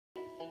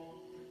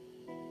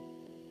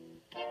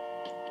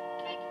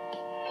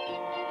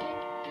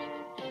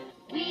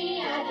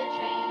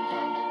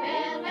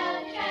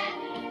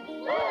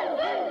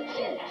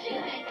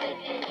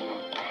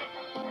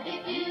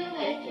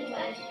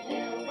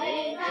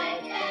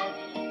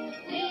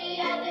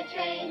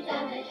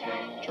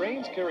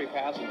carry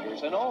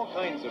passengers and all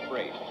kinds of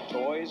freight.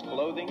 Toys,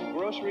 clothing,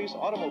 groceries,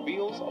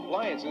 automobiles,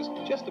 appliances,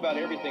 just about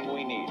everything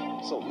we need.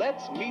 So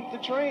let's meet the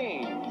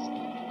trains.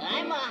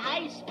 I'm a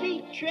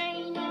high-speed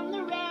train on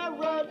the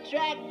railroad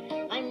track.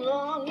 I'm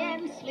long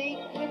and sleek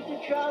with the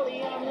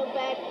trolley on the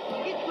back.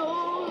 It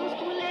goes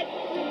to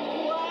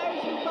electric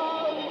wires and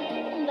power,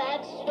 and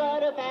that's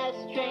what a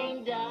fast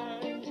train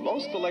does.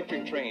 Most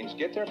electric trains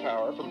get their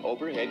power from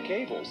overhead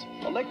cables.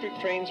 Electric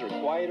trains are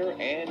quieter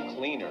and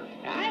cleaner.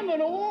 I'm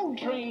an old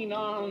train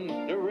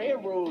on the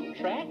railroad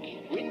track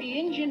with the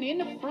engine in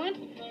the front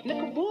and the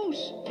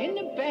caboose in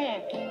the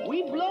back.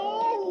 We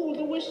blow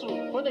the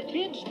whistle for the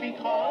kids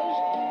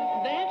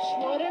because that's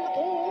what an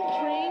old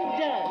train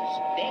does.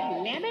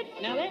 Dangnabbit,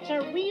 now that's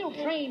a real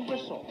train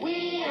whistle.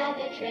 We are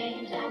the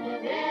trains on the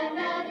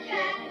railroad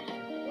track.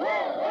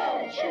 Whoa,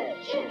 whoa, choo,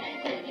 choo,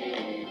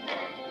 clickety.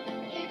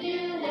 If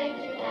you wave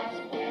to us,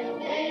 we'll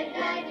wave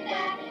right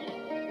back.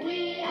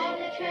 We are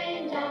the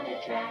trains on the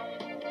track.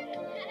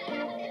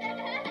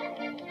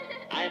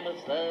 I'm a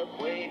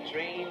subway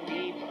train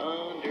deep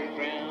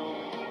underground.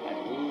 I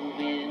move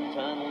in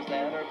tunnels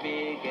that are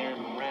big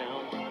and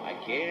round. I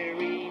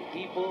carry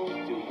people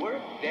to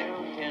work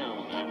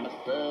downtown. I'm a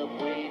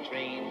subway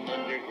train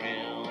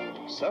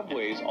underground.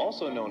 Subways,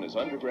 also known as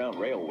underground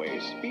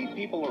railways, speed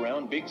people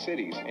around big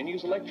cities and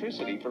use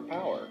electricity for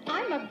power.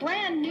 I'm a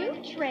brand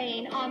new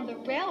train on the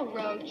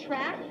railroad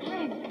track.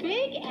 I'm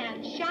big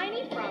and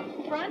shiny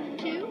from front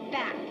to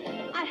back.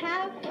 I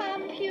have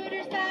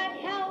computers that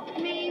help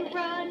me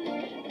run.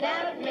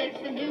 That makes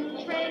the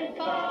new train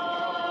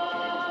fun.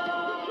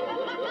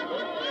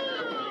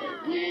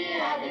 We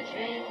are the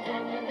trains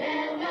on the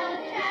railroad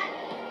track.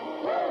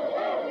 Whoa,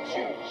 whoa,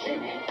 choo, choo,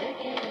 and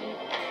clickety.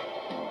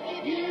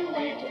 If you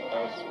wave to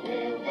us,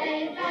 we'll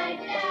wave right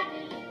back.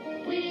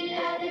 We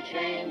are the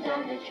trains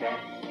on the track.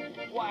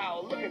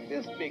 Wow, look at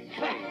this big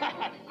train.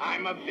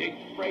 I'm a big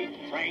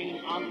freight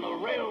train on the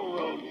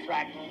railroad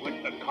track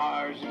with the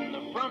cars in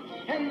the front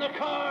and the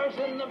cars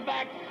in the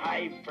back.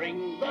 I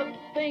bring the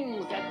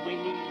things that we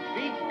need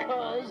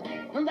because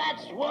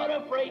that's what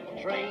a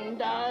freight train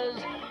does.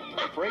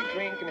 A freight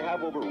train can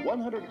have over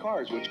 100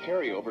 cars which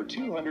carry over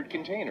 200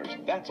 containers.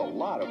 That's a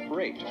lot of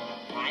freight.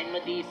 I'm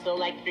a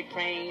diesel-electric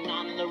train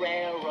on the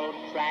railroad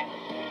track.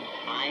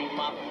 I'm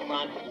up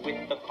front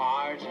with the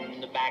cars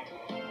in the back.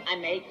 I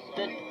make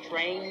the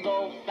train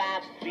go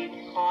fast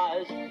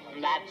because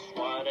that's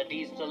what a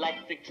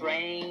diesel-electric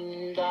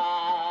train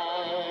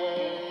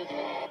does.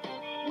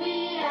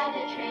 We are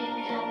the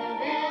trains on the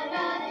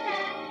railroad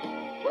track.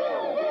 Woo,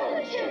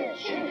 woo, choo,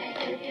 choo, and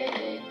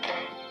clickety.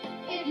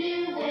 If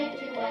you wave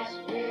to us,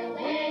 we'll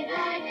wave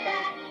right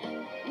back.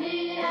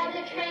 We are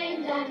the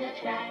trains on the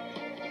track.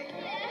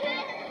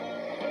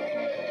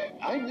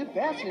 I'm the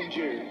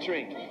passenger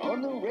train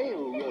on the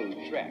railroad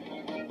track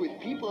with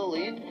people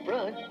in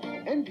front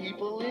and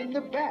people in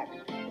the back.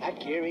 I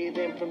carry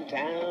them from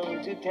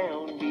town to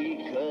town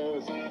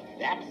because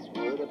that's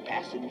what a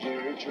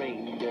passenger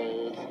train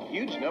does.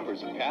 Huge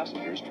numbers of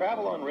passengers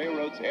travel on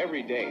railroads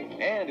every day,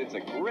 and it's a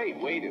great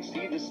way to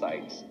see the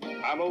sights.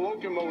 I'm a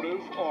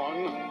locomotive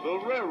on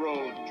the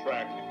railroad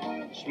track.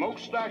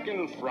 Smokestack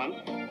in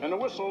front and a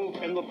whistle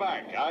in the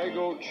back. I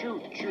go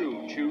choo,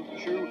 choo, choo,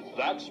 choo.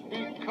 That's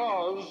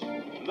because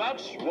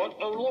that's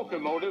what a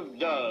locomotive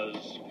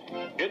does.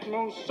 It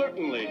most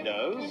certainly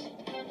does.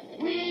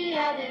 We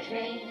are the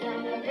trains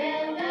on the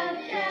railroad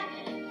track.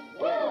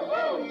 Woo,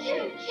 woo,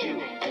 choo, choo,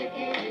 and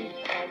clickety.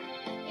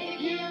 If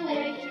you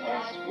wave to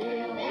us,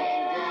 we'll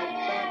wave right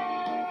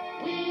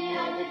back. We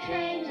are the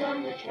trains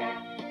on the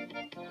track.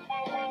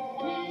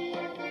 We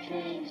are the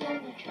trains on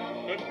the track.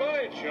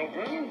 Goodbye,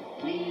 children.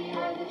 We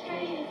are the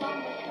trains on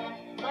the track.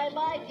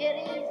 Bye-bye,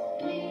 kitties.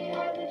 We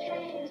are the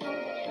trains on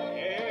the track.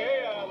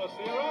 Hey, Alice,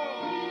 We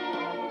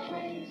are the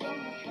trains on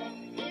the track.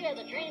 We are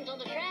the trains on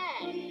the track.